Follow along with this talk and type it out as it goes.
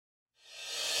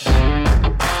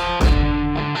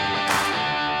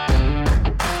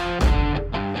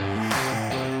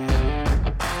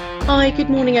Hi,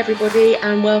 good morning everybody,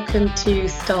 and welcome to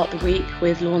Start the Week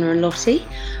with Lorna and Lottie,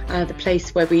 the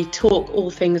place where we talk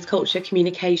all things culture,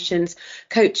 communications,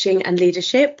 coaching and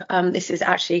leadership. This is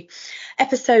actually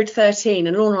episode 13,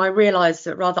 and Lorna, I realised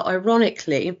that rather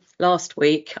ironically last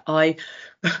week I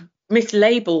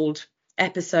mislabelled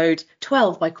episode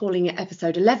 12 by calling it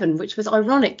episode 11, which was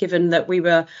ironic given that we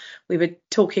were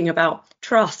talking about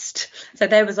trust. So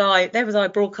there was I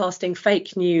broadcasting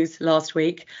fake news last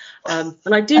week, and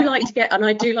I do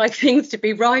like things to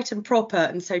be right and proper.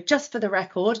 And so just for the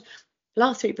record,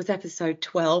 last week was episode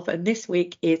 12 and this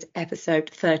week is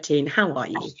episode 13. How are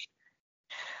you?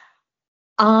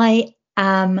 I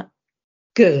am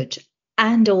good,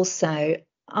 and also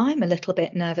I'm a little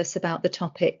bit nervous about the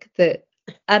topic that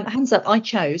hands up I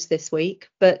chose this week,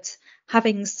 but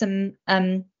having some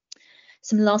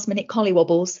last minute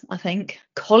collywobbles. I think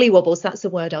collywobbles, that's a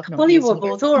word I've not used.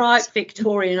 Collywobbles, all right.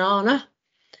 Victoriana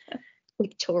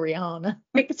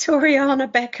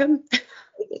Beckham.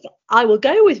 I will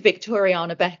go with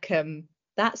Victoriana Beckham.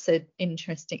 That's an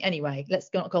interesting. Anyway, let's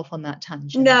not go off on that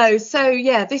tangent. No, so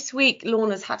yeah, this week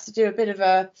Lorna's had to do a bit of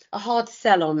a hard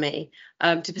sell on me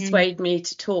to persuade me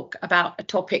to talk about a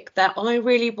topic that I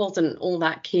really wasn't all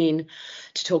that keen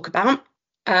to talk about.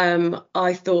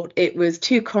 I thought it was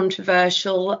too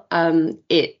controversial.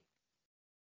 It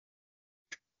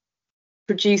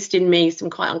produced in me some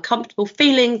quite uncomfortable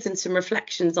feelings and some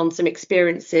reflections on some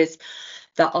experiences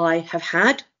that I have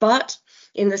had. But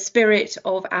in the spirit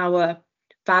of our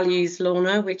values,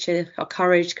 Lorna, which are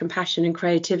courage, compassion and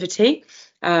creativity,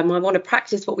 I want to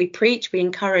practice what we preach. We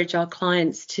encourage our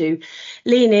clients to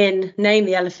lean in, name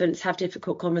the elephants, have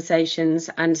difficult conversations.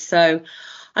 And so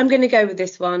I'm going to go with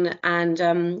this one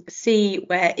and see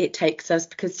where it takes us,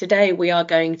 because today we are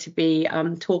going to be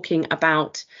talking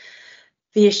about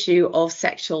the issue of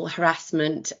sexual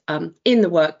harassment in the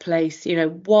workplace, you know,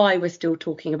 why we're still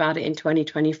talking about it in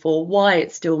 2024, why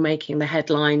it's still making the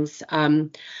headlines. Yeah,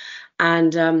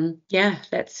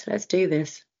 let's do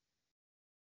this.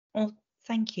 Well,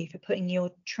 thank you for putting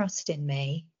your trust in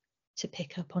me to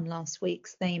pick up on last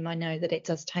week's theme. I know that it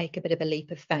does take a bit of a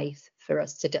leap of faith for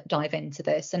us to dive into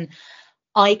this, and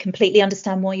I completely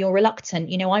understand why you're reluctant.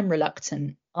 You know, I'm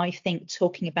reluctant. I think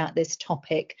talking about this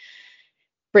topic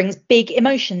brings big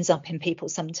emotions up in people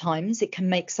sometimes. It can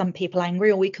make some people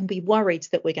angry, or we can be worried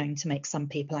that we're going to make some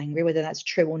people angry, whether that's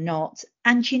true or not.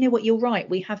 And you know what, you're right.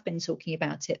 We have been talking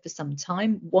about it for some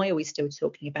time. Why are we still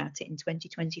talking about it in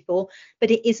 2024? But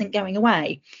it isn't going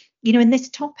away. You know, and this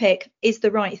topic is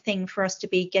the right thing for us to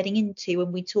be getting into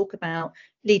when we talk about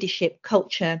leadership,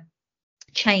 culture,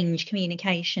 change,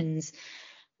 communications,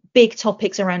 big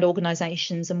topics around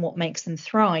organizations and what makes them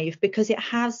thrive, because it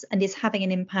has and is having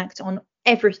an impact on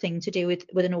everything to do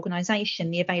with an organization: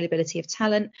 the availability of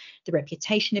talent, the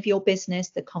reputation of your business,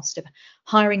 the cost of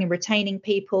hiring and retaining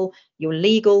people, your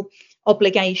legal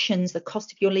obligations, the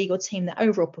cost of your legal team, the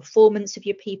overall performance of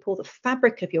your people, the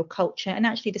fabric of your culture, and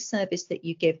actually the service that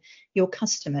you give your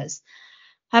customers.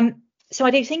 So I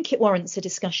do think it warrants a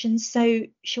discussion. So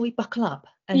shall we buckle up?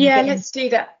 Yeah, let's do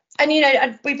that. And, you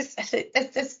know,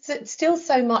 there's still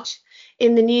so much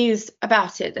in the news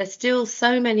about it. There's still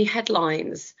so many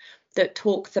headlines that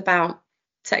talks about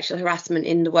sexual harassment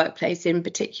in the workplace in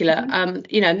particular.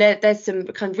 You know, there's some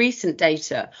kind of recent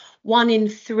data. 1 in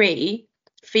 3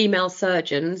 female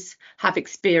surgeons have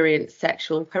experienced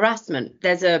sexual harassment.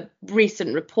 There's a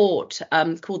recent report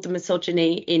called the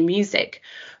Misogyny in Music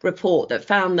report that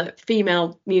found that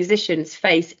female musicians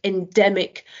face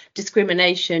endemic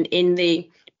discrimination in the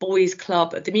boys'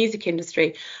 club of the music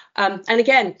industry. And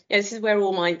again, you know, this is where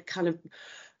all my kind of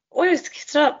always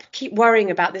keep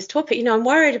worrying about this topic. You know, I'm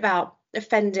worried about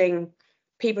offending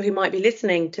people who might be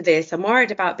listening to this. I'm worried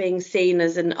about being seen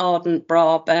as an ardent,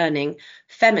 bra-burning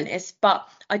feminist. But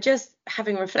I just,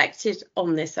 having reflected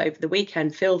on this over the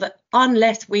weekend, feel that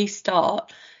unless we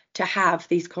start to have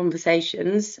these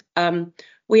conversations,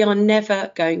 we are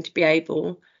never going to be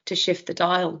able to shift the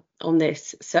dial on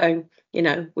this. So, you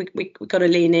know, we've got to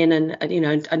lean in and you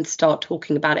know, and start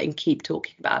talking about it and keep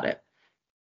talking about it.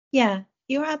 Yeah,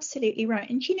 you're absolutely right.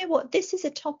 And you know what? This is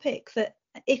a topic that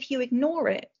if you ignore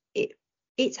it,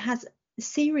 it has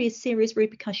serious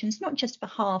repercussions, not just for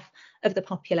half of the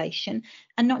population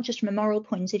and not just from a moral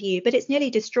point of view, but it's nearly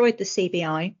destroyed the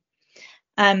CBI.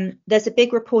 There's a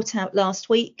big report out last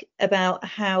week about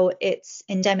how it's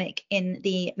endemic in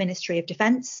the Ministry of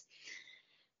Defence.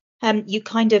 You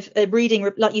kind of reading,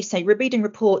 like you say, we're reading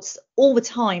reports all the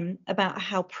time about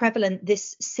how prevalent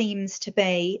this seems to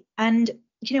be. And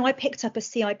you know, I picked up a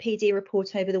CIPD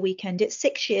report over the weekend. It's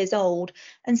 6 years old,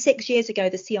 and 6 years ago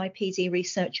the CIPD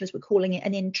researchers were calling it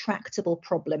an intractable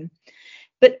problem.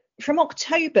 But from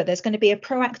October, there's going to be a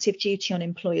proactive duty on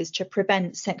employers to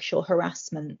prevent sexual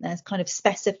harassment. There's kind of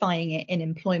specifying it in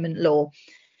employment law.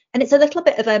 And it's a little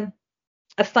bit of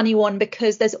a funny one,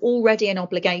 because there's already an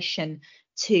obligation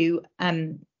to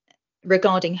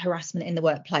regarding harassment in the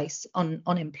workplace on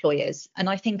employers. And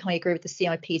I think I agree with the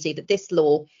CIPD that this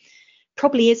law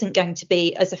probably isn't going to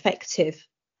be as effective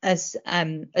as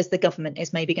the government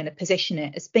is maybe going to position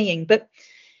it as being. But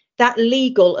that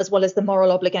legal as well as the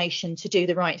moral obligation to do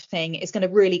the right thing is going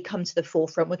to really come to the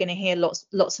forefront. We're going to hear lots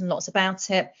and lots about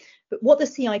it. But what the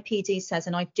CIPD says,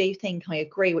 and I do think I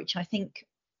agree, which I think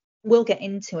we'll get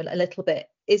into a little bit,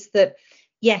 is that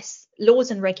yes, laws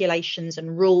and regulations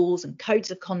and rules and codes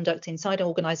of conduct inside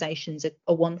organisations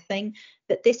are one thing,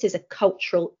 but this is a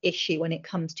cultural issue when it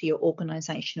comes to your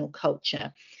organisational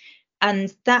culture.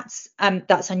 And that's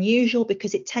unusual,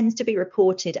 because it tends to be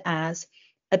reported as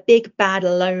a big bad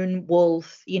lone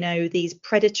wolf, these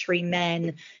predatory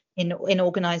men in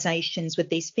organisations with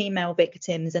these female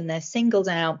victims, and they're singled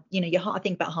out. I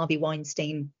think about Harvey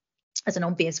Weinstein as an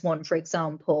obvious one, for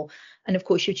example. And of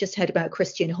course, you've just heard about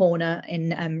Christian Horner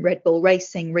in Red Bull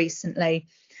Racing recently.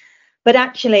 But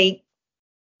actually,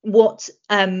 what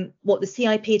the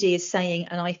CIPD is saying,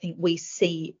 and I think we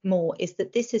see more, is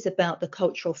that this is about the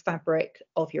cultural fabric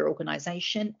of your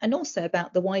organisation, and also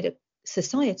about the wider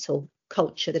societal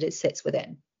culture that it sits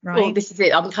within, right? Well, this is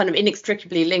it. I'm kind of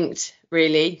inextricably linked,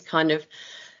 really, kind of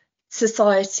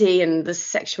society and the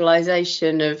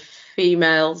sexualization of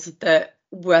females that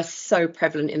were so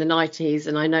prevalent in the 90s.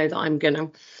 And I know that I'm going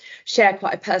to share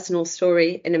quite a personal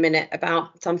story in a minute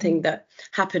about something that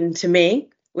happened to me,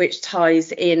 which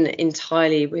ties in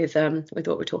entirely with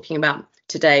what we're talking about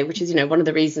today, which is, one of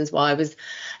the reasons why I was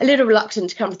a little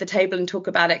reluctant to come to the table and talk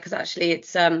about it, because actually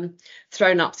it's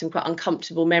thrown up some quite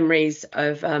uncomfortable memories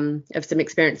of some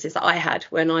experiences that I had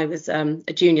when I was a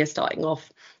junior starting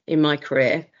off in my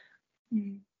career,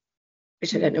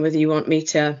 which I don't know whether you want me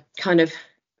to kind of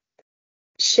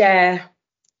share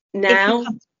now.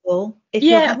 Well,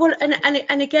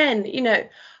 and again,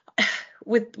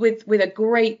 with a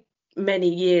great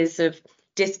many years of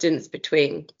distance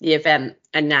between the event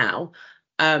and now,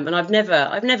 and I've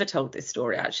never told this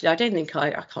story, actually. I don't think I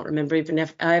can't remember even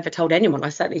if I ever told anyone. I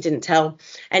certainly didn't tell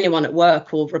anyone at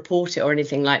work or report it or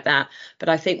anything like that. But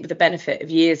I think with the benefit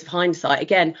of years of hindsight,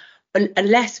 again,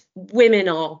 unless women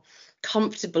are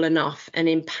comfortable enough and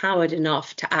empowered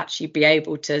enough to actually be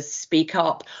able to speak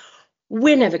up,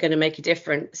 we're never going to make a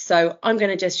difference. So I'm going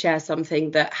to just share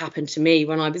something that happened to me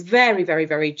when I was very, very,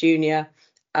 very junior,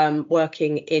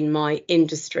 working in my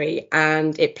industry,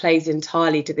 and it plays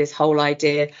entirely to this whole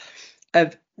idea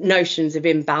of notions of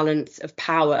imbalance of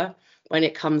power when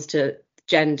it comes to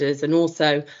genders, and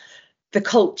also the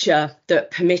culture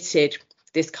that permitted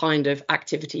this kind of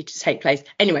activity to take place.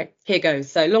 Anyway, here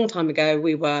goes. So a long time ago,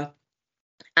 we were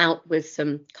out with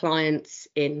some clients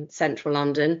in central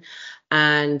London,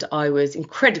 and I was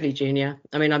incredibly junior.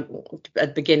 I mean, I'm at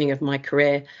the beginning of my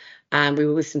career, and we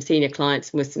were with some senior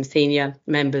clients and with some senior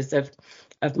members of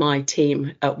my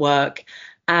team at work.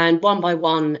 And one by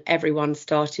one, everyone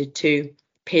started to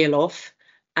peel off,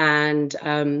 and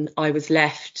I was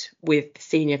left with the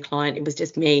senior client. It was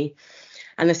just me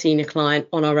and the senior client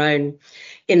on our own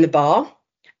in the bar.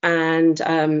 And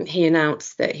he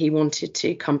announced that he wanted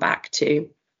to come back to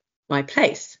my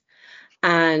place.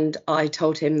 And I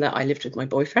told him that I lived with my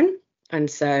boyfriend, and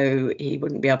so he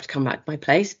wouldn't be able to come back to my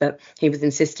place, but he was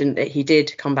insistent that he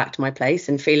did come back to my place,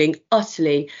 and feeling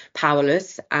utterly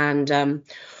powerless and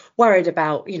worried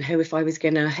about, if I was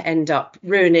going to end up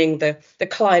ruining the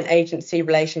client agency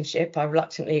relationship. I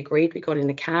reluctantly agreed. We got in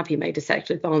a cab. He made a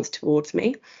sexual advance towards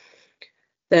me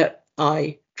that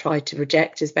I tried to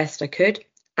reject as best I could.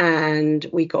 And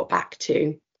we got back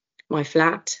to my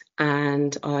flat,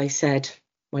 and I said,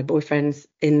 my boyfriend's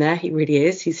in there. He really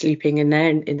is. He's sleeping in there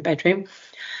in the bedroom.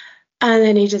 And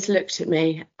then he just looked at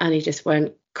me and he just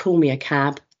went, call me a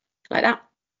cab, like that.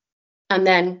 And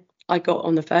then I got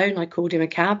on the phone, I called him a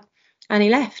cab, and he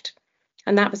left.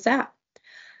 And that was that.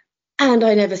 And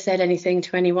I never said anything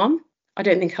to anyone. I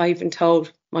don't think I even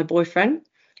told my boyfriend.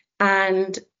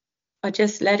 And I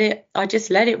just let it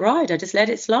ride. I just let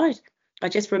it slide. I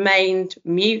just remained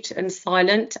mute and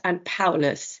silent and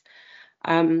powerless.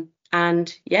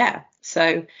 And yeah, so,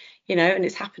 and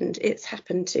it's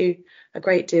happened to a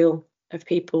great deal of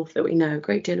people that we know, a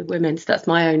great deal of women. So that's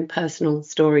my own personal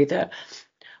story that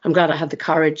I'm glad I had the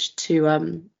courage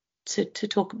to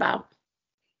talk about.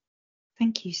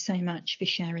 Thank you so much for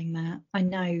sharing that. I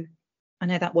know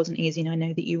that wasn't easy, and I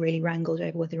know that you really wrangled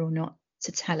over whether or not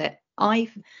to tell it.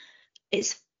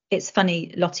 It's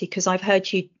funny, Lottie, because I've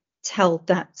heard you tell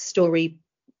that story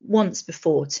once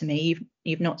before to me.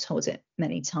 You've not told it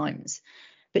many times,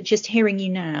 but just hearing you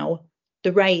now,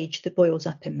 the rage that boils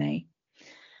up in me.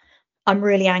 I'm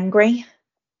really angry.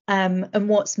 And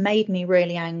what's made me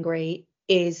really angry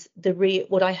is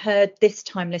what I heard this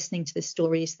time listening to the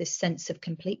story is this sense of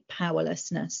complete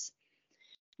powerlessness.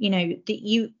 You know, that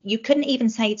you couldn't even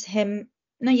say to him,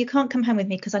 no, you can't come home with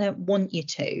me because I don't want you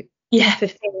to. Yeah. For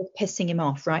fear of pissing him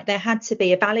off, right? There had to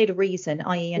be a valid reason,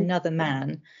 i.e. another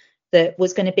man, that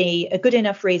was going to be a good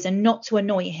enough reason not to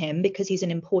annoy him because he's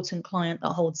an important client that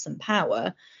holds some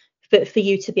power, but for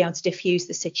you to be able to diffuse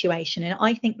the situation. And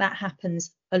I think that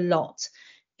happens a lot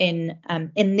in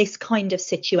this kind of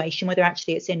situation, whether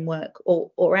actually it's in work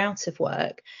or out of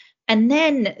work. And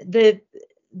then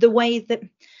the way that,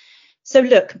 so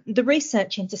look, the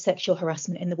research into sexual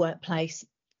harassment in the workplace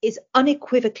is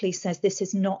unequivocally says this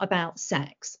is not about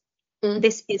sex.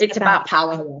 It's about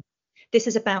power. This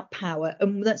is about power.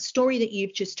 And that story that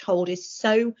you've just told is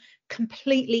so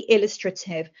completely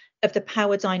illustrative of the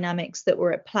power dynamics that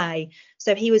were at play.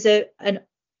 So he was an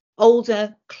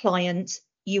older client,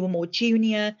 you were more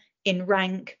junior in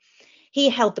rank. He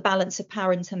held the balance of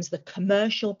power in terms of the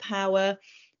commercial power.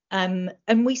 And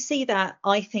we see that,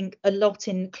 I think, a lot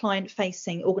in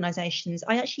client-facing organisations.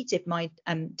 I actually did my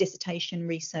dissertation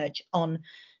research on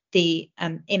the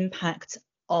impact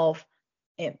of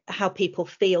how people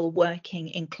feel working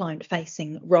in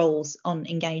client-facing roles on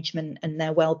engagement and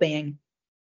their well-being.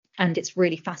 And it's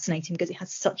really fascinating because it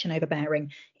has such an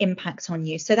overbearing impact on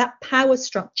you. So that power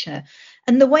structure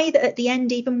and the way that at the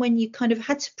end, even when you kind of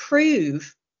had to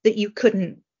prove that you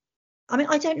couldn't, I mean,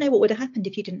 I don't know what would have happened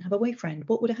if you didn't have a boyfriend.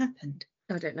 What would have happened?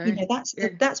 I don't know. You know,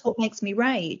 that's what makes me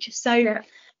rage. So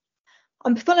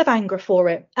I'm full of anger for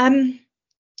it. And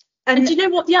do you know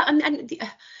what? Yeah, and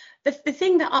the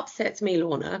thing that upsets me,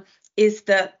 Lorna, is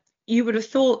that you would have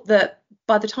thought that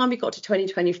by the time we got to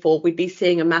 2024, we'd be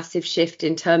seeing a massive shift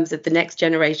in terms of the next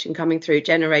generation coming through,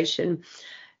 Generation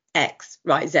X,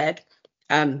 right, Z,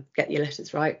 get your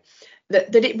letters right,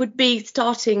 that it would be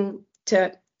starting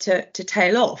to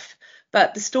tail off.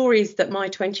 But the stories that my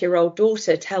 20-year-old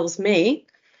daughter tells me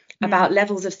about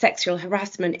levels of sexual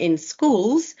harassment in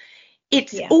schools,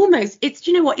 it's you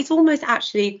know what, it's almost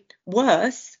actually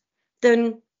worse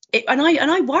than it, and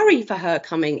I worry for her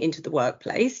coming into the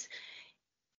workplace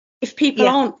if people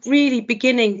aren't really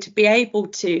beginning to be able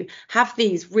to have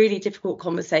these really difficult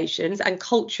conversations and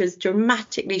cultures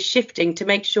dramatically shifting to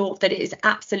make sure that it is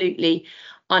absolutely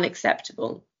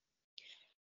unacceptable.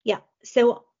 Yeah,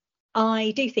 so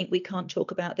I do think we can't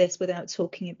talk about this without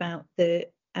talking about the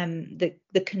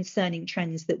concerning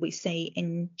trends that we see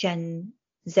in Gen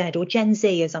Z, or Gen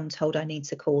Z, as I'm told I need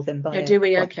to call them.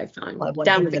 Okay, fine.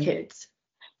 Down with the kids.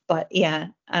 But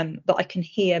but I can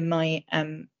hear my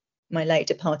my late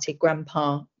departed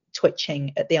grandpa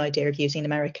twitching at the idea of using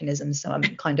Americanism, so I'm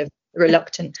kind of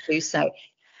reluctant to do so.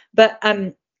 But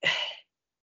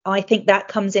I think that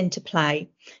comes into play,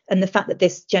 and the fact that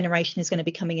this generation is going to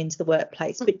be coming into the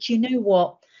workplace. But you know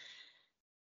what?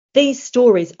 These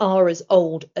stories are as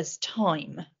old as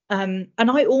time. And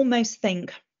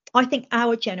I think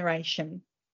our generation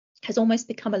has almost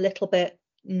become a little bit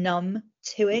numb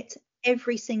to it.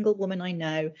 Every single woman I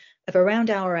know of around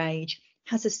our age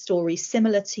has a story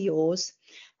similar to yours.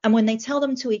 And when they tell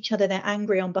them to each other, they're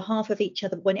angry on behalf of each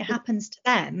other. When it happens to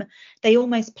them, they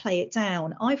almost play it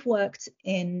down. I've worked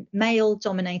in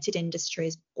male-dominated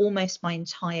industries almost my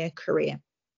entire career.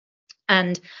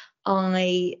 And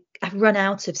I have run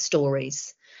out of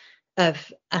stories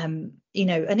of, you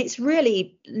know, and it's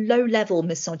really low-level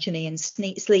misogyny and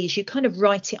sleaze. You kind of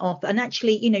write it off. And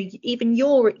actually, you know, even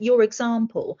your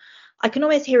example, I can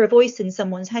almost hear a voice in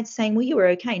someone's head saying, well, you were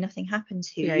okay, nothing happened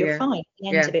to you, you're fine at the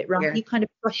end of it, right? You kind of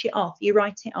brush it off, you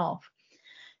write it off.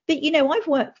 But, you know, I've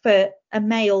worked for a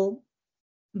male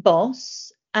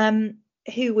boss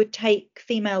who would take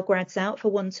female grads out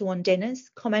for one-to-one dinners,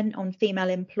 comment on female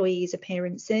employees'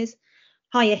 appearances,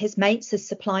 hire his mates as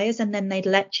suppliers, and then they'd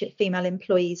lecture female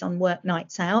employees on work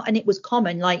nights out. And it was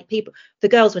common, like the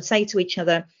girls would say to each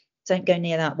other, don't go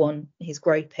near that one, he's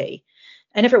gropey.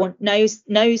 And everyone knows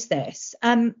this.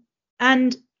 And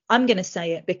I'm going to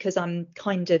say it because I'm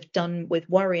kind of done with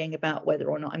worrying about whether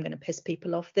or not I'm going to piss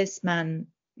people off. This man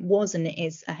was and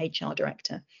is a HR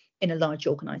director in a large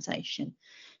organization,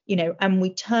 you know, and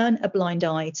we turn a blind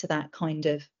eye to that kind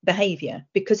of behavior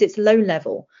because it's low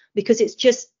level, because it's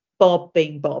just Bob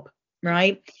being Bob,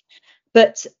 right?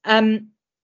 But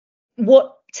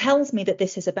what tells me that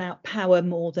this is about power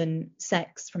more than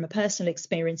sex from a personal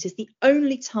experience is the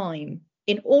only time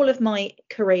in all of my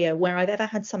career where I've ever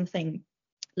had something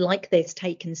like this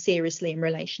taken seriously in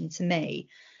relation to me.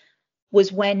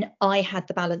 was when I had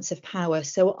the balance of power.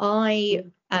 So I,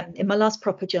 in my last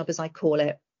proper job, as I call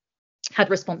it, had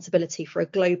responsibility for a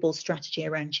global strategy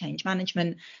around change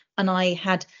management, and I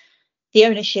had the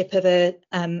ownership of a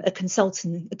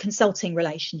consulting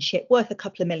relationship worth a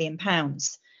couple of £1 million.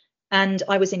 And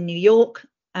I was in New York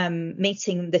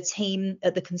meeting the team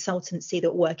at the consultancy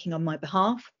that were working on my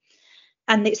behalf.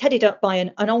 And it's headed up by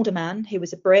an older man who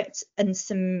was a Brit and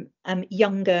some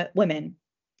younger women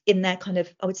in their kind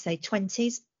of, I would say,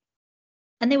 20s.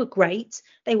 And they were great.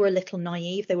 They were a little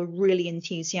naive. They were really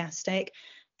enthusiastic.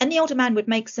 And the older man would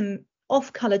make some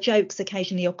off-colour jokes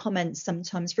occasionally, or comments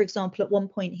sometimes. For example, at one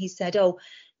point he said, "Oh,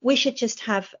 we should just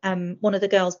have one of the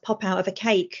girls pop out of a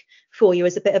cake for you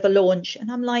as a bit of a launch."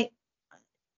 And I'm like,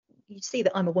 you see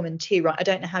that I'm a woman too, right? I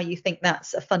don't know how you think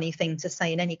that's a funny thing to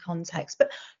say in any context,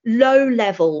 but low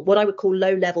level, what I would call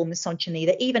low level misogyny,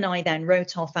 that even I then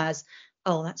wrote off as,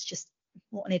 oh, that's just,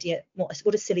 what an idiot,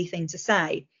 what a silly thing to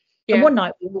say. Yeah. And one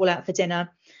night we were all out for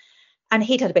dinner and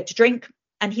he'd had a bit to drink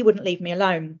and he wouldn't leave me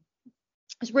alone.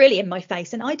 It was really in my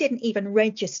face, and I didn't even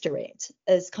register it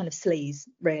as kind of sleaze,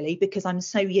 really, because I'm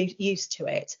so used to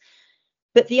it.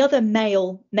 But the other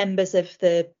male members of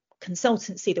the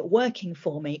consultancy that were working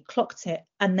for me clocked it,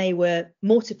 and they were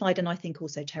mortified and I think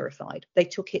also terrified. They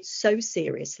took it so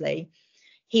seriously.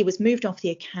 He was moved off the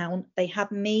account. They had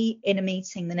me in a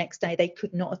meeting the next day. They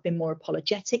could not have been more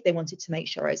apologetic. They wanted to make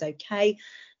sure I was okay.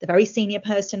 The very senior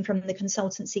person from the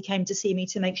consultancy came to see me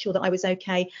to make sure that I was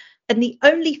okay. And the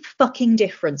only fucking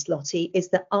difference, Lottie, is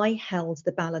that I held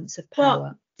the balance of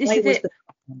power. Well,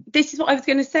 this is what I was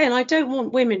going to say, and I don't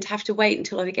want women to have to wait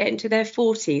until they get into their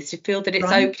 40s to feel that it's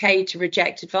okay to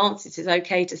reject advances. It's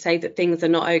okay to say that things are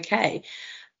not okay.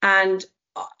 And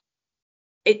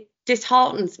it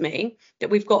disheartens me that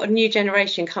we've got a new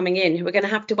generation coming in who are going to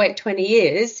have to wait 20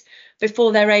 years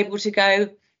before they're able to go,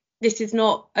 this is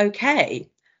not okay.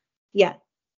 Yeah.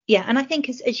 And I think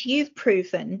as you've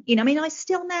proven, I mean, I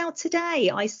still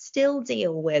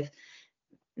deal with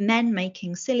men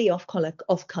making silly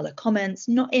off-color comments,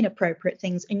 not inappropriate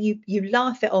things, and you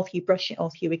laugh it off, you brush it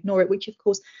off, you ignore it, which of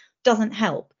course doesn't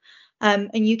help.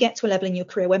 And you get to a level in your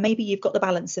career where maybe you've got the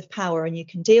balance of power and you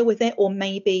can deal with it, or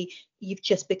maybe you've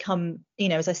just become,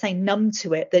 as I say, numb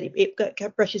to it, that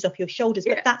it brushes off your shoulders,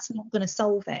 but that's not going to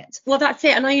solve it. Well, that's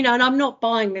it. And and I'm not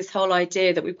buying this whole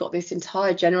idea that we've got this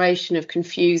entire generation of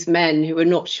confused men who are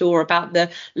not sure about the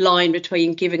line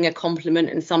between giving a compliment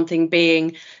and something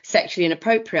being sexually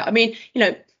inappropriate. I mean,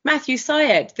 Matthew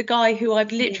Syed, the guy who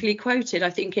I've literally quoted, I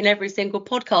think, in every single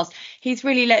podcast, he's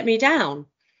really let me down.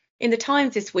 In the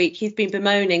Times this week, he's been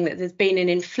bemoaning that there's been an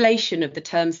inflation of the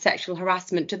term sexual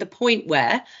harassment to the point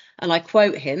where, and I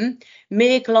quote him,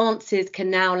 mere glances can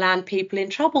now land people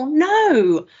in trouble.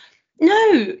 No,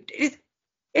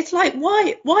 it's like,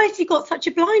 why has he got such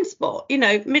a blind spot?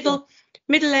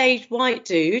 Middle-aged white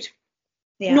dude,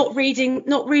 not reading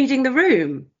the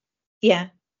room. Yeah.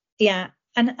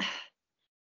 And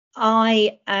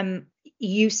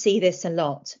you see this a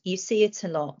lot. You see it a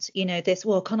lot. This,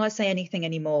 well, can I say anything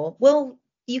anymore? Well,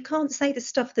 you can't say the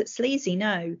stuff that's sleazy.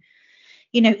 No,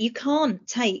 you can't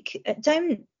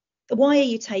why are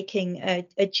you taking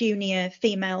a junior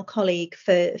female colleague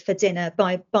for dinner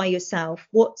by yourself?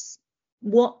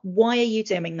 Why are you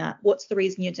doing that? What's the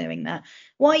reason you're doing that?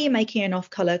 Why are you making an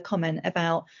off-color comment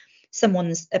about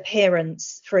someone's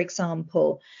appearance, for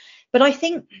example? But I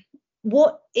think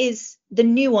what is the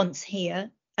nuance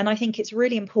here, and I think it's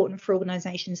really important for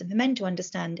organisations and for men to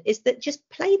understand, is that just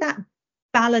play that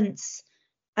balance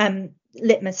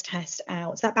litmus test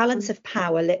out, that balance of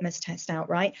power litmus test out,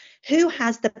 right? Who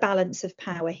has the balance of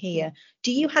power here?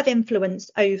 Do you have influence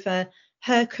over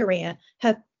her career,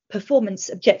 her performance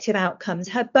objective outcomes,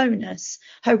 her bonus,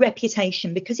 her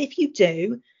reputation? Because if you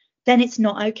do, then it's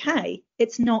not okay.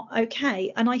 It's not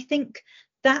okay. And I think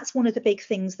that's one of the big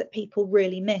things that people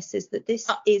really miss, is that this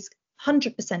is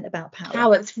 100% about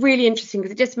power. It's really interesting,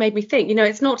 because it just made me think,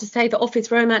 it's not to say that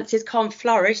office romances can't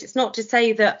flourish. It's not to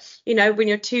say that, when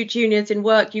you're two juniors in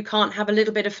work, you can't have a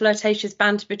little bit of flirtatious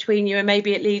banter between you and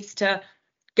maybe it leads to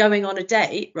going on a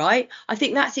date, right? I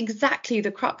think that's exactly the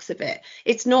crux of it.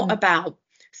 It's not about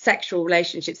sexual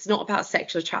relationships. It's not about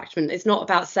sexual attraction. It's not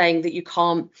about saying that you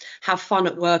can't have fun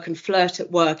at work and flirt at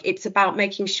work. It's about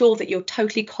making sure that you're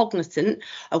totally cognizant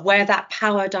of where that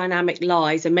power dynamic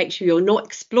lies and make sure you're not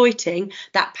exploiting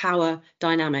that power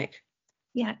dynamic.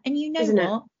 Yeah. And you know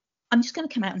what? I'm just going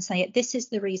to come out and say it. This is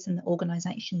the reason that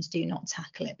organisations do not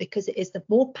tackle it, because it is the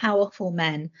more powerful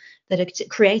men that are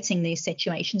creating these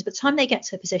situations. By the time they get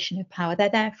to a position of power, they're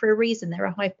there for a reason. They're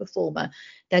a high performer.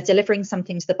 They're delivering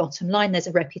something to the bottom line. There's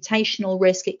a reputational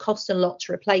risk. It costs a lot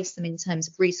to replace them in terms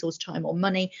of resource, time or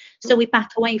money. So we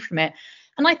back away from it.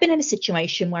 And I've been in a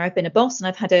situation where I've been a boss and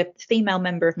I've had a female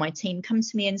member of my team come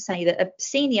to me and say that a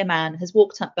senior man has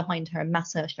walked up behind her and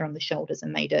massaged her on the shoulders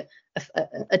and made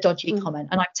a dodgy comment.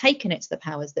 And I've taken it to the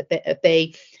powers that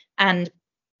be, and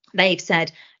they've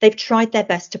said they've tried their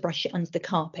best to brush it under the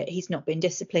carpet. He's not been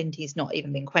disciplined. He's not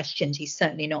even been questioned. He's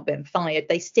certainly not been fired.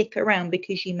 They stick around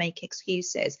because you make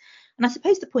excuses. And I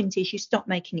suppose the point is you stop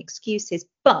making excuses.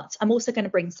 But I'm also going to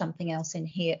bring something else in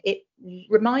here. It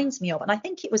reminds me of, and I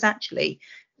think it was actually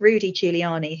Rudy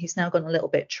Giuliani, who's now gone a little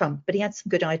bit Trump, but he had some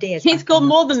good ideas. He's gone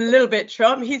more than a little bit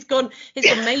Trump. He's gone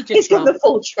major he's Trump. Gone the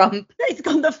full Trump. He's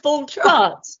gone the full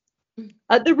Trump. But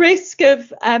at the risk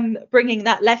of bringing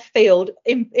that left field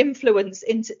influence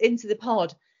into the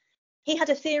pod, he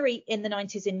had a theory in the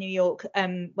 90s in New York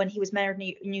when he was mayor of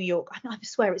New York. I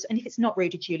swear it's, and if it's not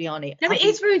Rudy Giuliani. No, it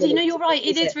is Rudy. No, you're right.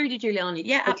 It is Rudy Giuliani.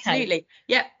 Yeah, absolutely.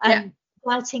 Okay. Yeah.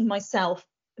 Doubting myself.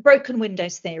 Broken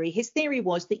windows theory. His theory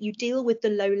was that you deal with the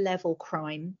low level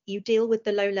crime, you deal with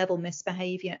the low level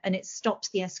misbehavior, and it stops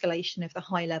the escalation of the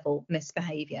high level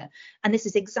misbehavior. And this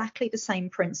is exactly the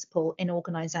same principle in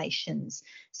organizations.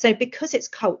 So because it's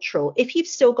cultural, if you've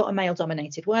still got a male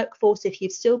dominated workforce, if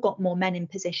you've still got more men in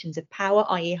positions of power,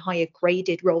 i.e. higher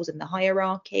graded roles in the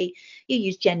hierarchy, you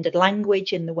use gendered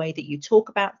language in the way that you talk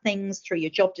about things through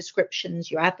your job descriptions,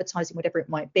 your advertising, whatever it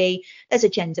might be, there's a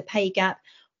gender pay gap.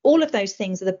 All of those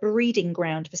things are the breeding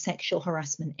ground for sexual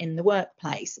harassment in the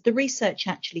workplace. The research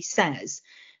actually says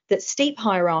that steep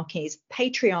hierarchies,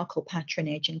 patriarchal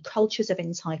patronage, and cultures of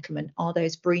entitlement are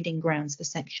those breeding grounds for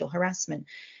sexual harassment.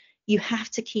 You have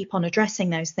to keep on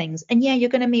addressing those things. And yeah, you're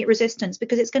going to meet resistance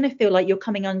because it's going to feel like you're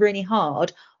coming on really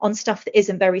hard on stuff that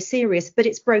isn't very serious, but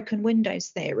it's broken windows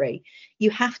theory.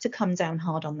 You have to come down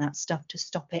hard on that stuff to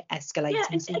stop it escalating. Yeah,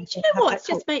 and do you know what? It's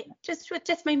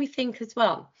just made me think as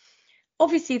well.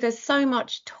 Obviously, there's so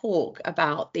much talk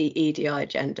about the EDI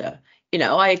agenda. You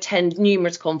know, I attend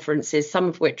numerous conferences, some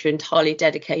of which are entirely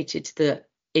dedicated to the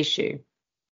issue.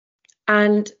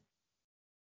 And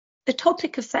the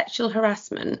topic of sexual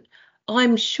harassment,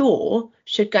 I'm sure,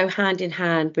 should go hand in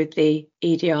hand with the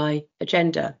EDI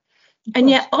agenda. And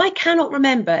yet I cannot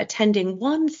remember attending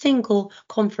one single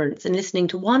conference and listening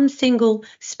to one single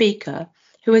speaker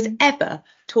who has ever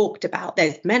talked about,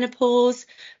 there's menopause,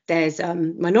 there's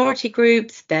minority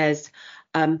groups, there's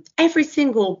every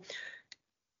single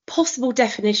possible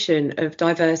definition of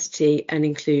diversity and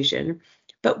inclusion.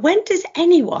 But when does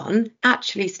anyone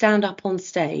actually stand up on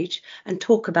stage and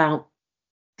talk about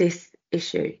this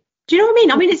issue? Do you know what I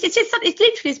mean? I mean, it's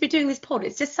literally, as we're doing this pod,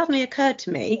 it's just suddenly occurred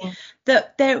to me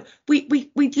that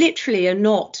we literally are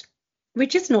not, we're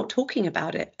just not talking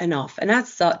about it enough. And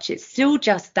as such, it's still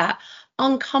just that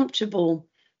uncomfortable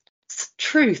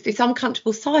truth, this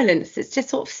uncomfortable silence that's just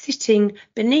sort of sitting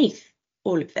beneath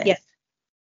all of this.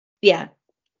 Yeah.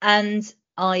 And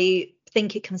I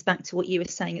think it comes back to what you were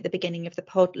saying at the beginning of the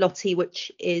pod, Lottie,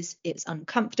 which is it's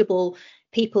uncomfortable.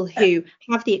 People who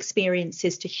have the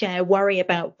experiences to share worry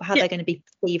about how they're going to be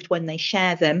perceived when they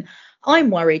share them.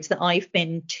 I'm worried that I've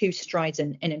been too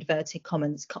strident in inverted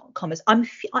commas.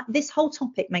 This whole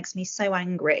topic makes me so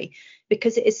angry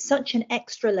because it is such an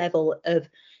extra level of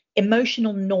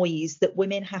emotional noise that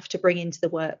women have to bring into the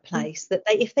workplace, that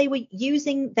if they were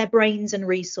using their brains and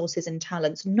resources and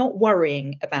talents, not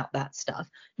worrying about that stuff,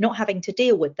 not having to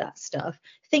deal with that stuff,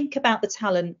 think about the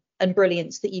talent and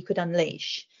brilliance that you could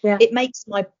unleash. It makes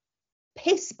my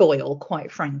piss boil,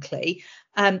 quite frankly.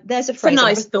 There's a phrase. It's a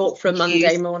nice thought for a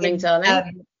Monday morning,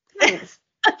 darling.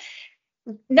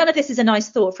 None of this is a nice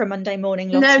thought for a Monday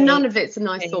morning, Lottie. No, none of it's a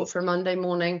nice thought for a Monday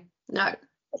morning. No.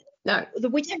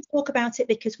 We don't talk about it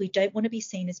because we don't want to be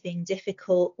seen as being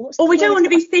difficult. Or we don't want to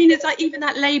be seen as like even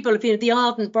that label of, you know, the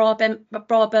ardent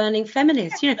bra burning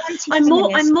feminist. You know, I'm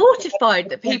mortified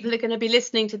that people are going to be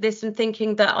listening to this and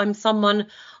thinking that I'm someone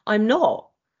I'm not.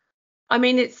 I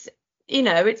mean, it's, you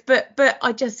know, it's but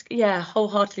I just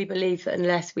wholeheartly believe that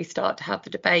unless we start to have the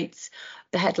debates,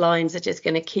 the headlines are just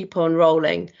going to keep on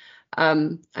rolling.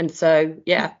 And so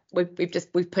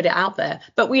we've put it out there,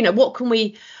 but you know, what can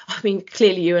we, I mean,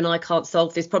 clearly you and I can't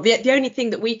solve this problem. The only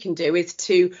thing that we can do is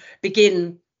to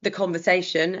begin the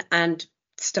conversation and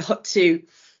start to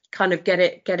kind of get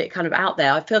it kind of out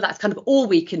there. I feel that's kind of all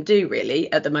we can do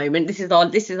really at the moment. This is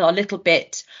our little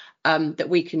bit that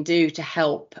we can do to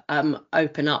help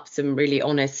open up some really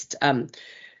honest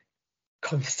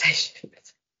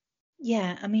conversations.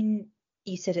 Yeah, I mean,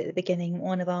 you said at the beginning,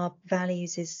 one of our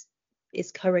values is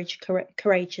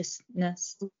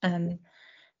courageousness. And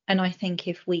I think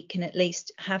if we can at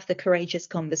least have the courageous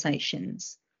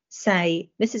conversations, say,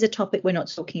 this is a topic we're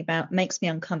not talking about, makes me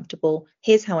uncomfortable.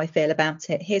 Here's how I feel about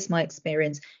it. Here's my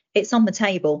experience. It's on the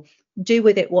table. Do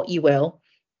with it what you will.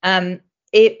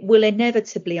 It will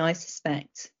inevitably, I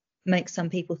suspect, make some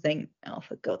people think, oh,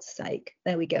 for God's sake,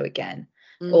 there we go again.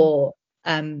 Or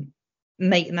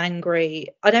make them angry.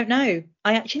 I don't know.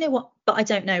 I actually know what, but I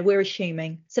don't know. We're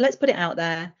assuming. So let's put it out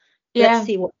there. Let's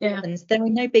see what happens. There are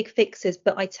no big fixes,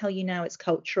 but I tell you now, it's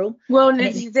cultural. Well, and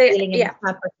it's feeling in the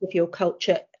fabric of your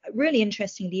culture. Really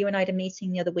interestingly, you and I had a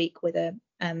meeting the other week with a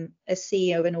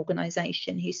CEO of an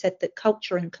organization who said that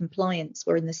culture and compliance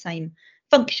were in the same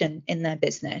function in their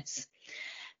business.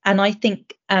 And I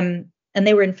think, and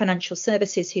they were in financial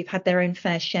services who've had their own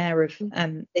fair share of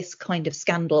this kind of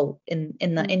scandal in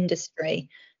that industry.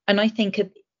 And I think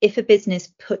if a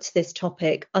business puts this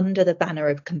topic under the banner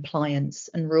of compliance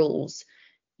and rules,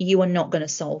 you are not going to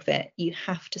solve it. You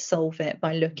have to solve it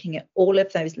by looking at all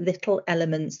of those little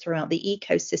elements throughout the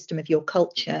ecosystem of your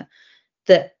culture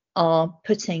that are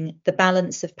putting the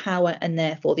balance of power and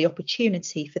therefore the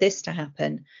opportunity for this to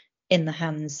happen in the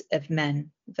hands of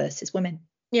men versus women.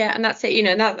 Yeah, and that's it, you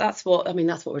know, and that's what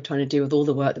we're trying to do with all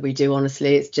the work that we do,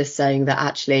 honestly. It's just saying that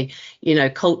actually, you know,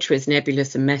 culture is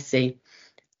nebulous and messy.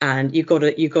 And you've got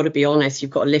to be honest. You've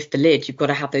got to lift the lid. You've got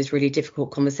to have those really difficult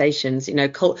conversations. You know,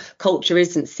 culture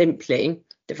isn't simply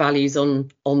the values on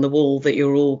the wall that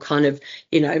you're all kind of,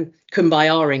 you know,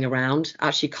 kumbayaing around.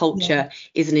 Actually, culture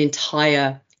is an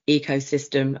entire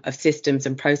ecosystem of systems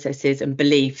and processes and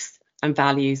beliefs and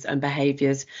values and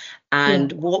behaviours.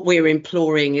 And what we're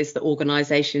imploring is that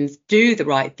organisations do the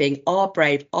right thing, are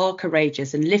brave, are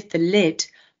courageous, and lift the lid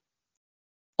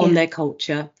on their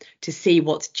culture to see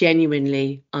what's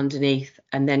genuinely underneath,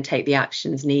 and then take the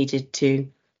actions needed to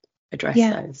address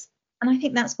those. And I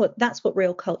think that's what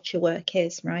real culture work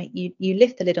is, right? You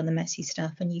lift the lid on the messy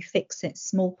stuff and you fix it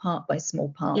small part by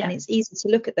small part. And it's easy to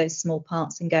look at those small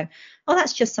parts and go, oh,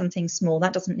 that's just something small,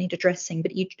 that doesn't need addressing.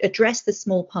 But you address the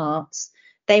small parts,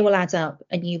 they will add up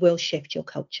and you will shift your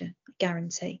culture, I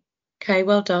guarantee. Okay,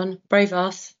 well done. Brave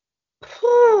us.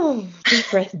 Deep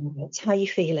breath in it. How are you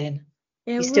feeling?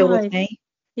 Yeah, you still with me?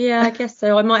 Yeah, I guess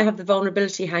so. I might have the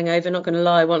vulnerability hangover, not going to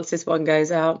lie, once this one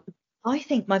goes out. I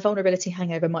think my vulnerability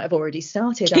hangover might have already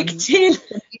started. Kicked in.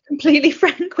 To be completely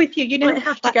frank with you, you know, I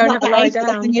have to go and have a lie down.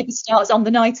 The hangover starts on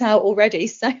the night out already.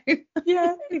 So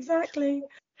yeah, exactly.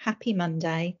 Happy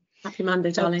Monday. Happy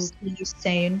Monday, darling. See you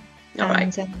soon. All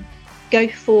right. Go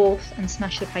forth and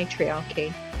smash the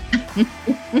patriarchy.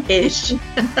 Ish.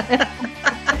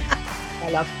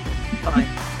 I love you.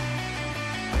 Bye.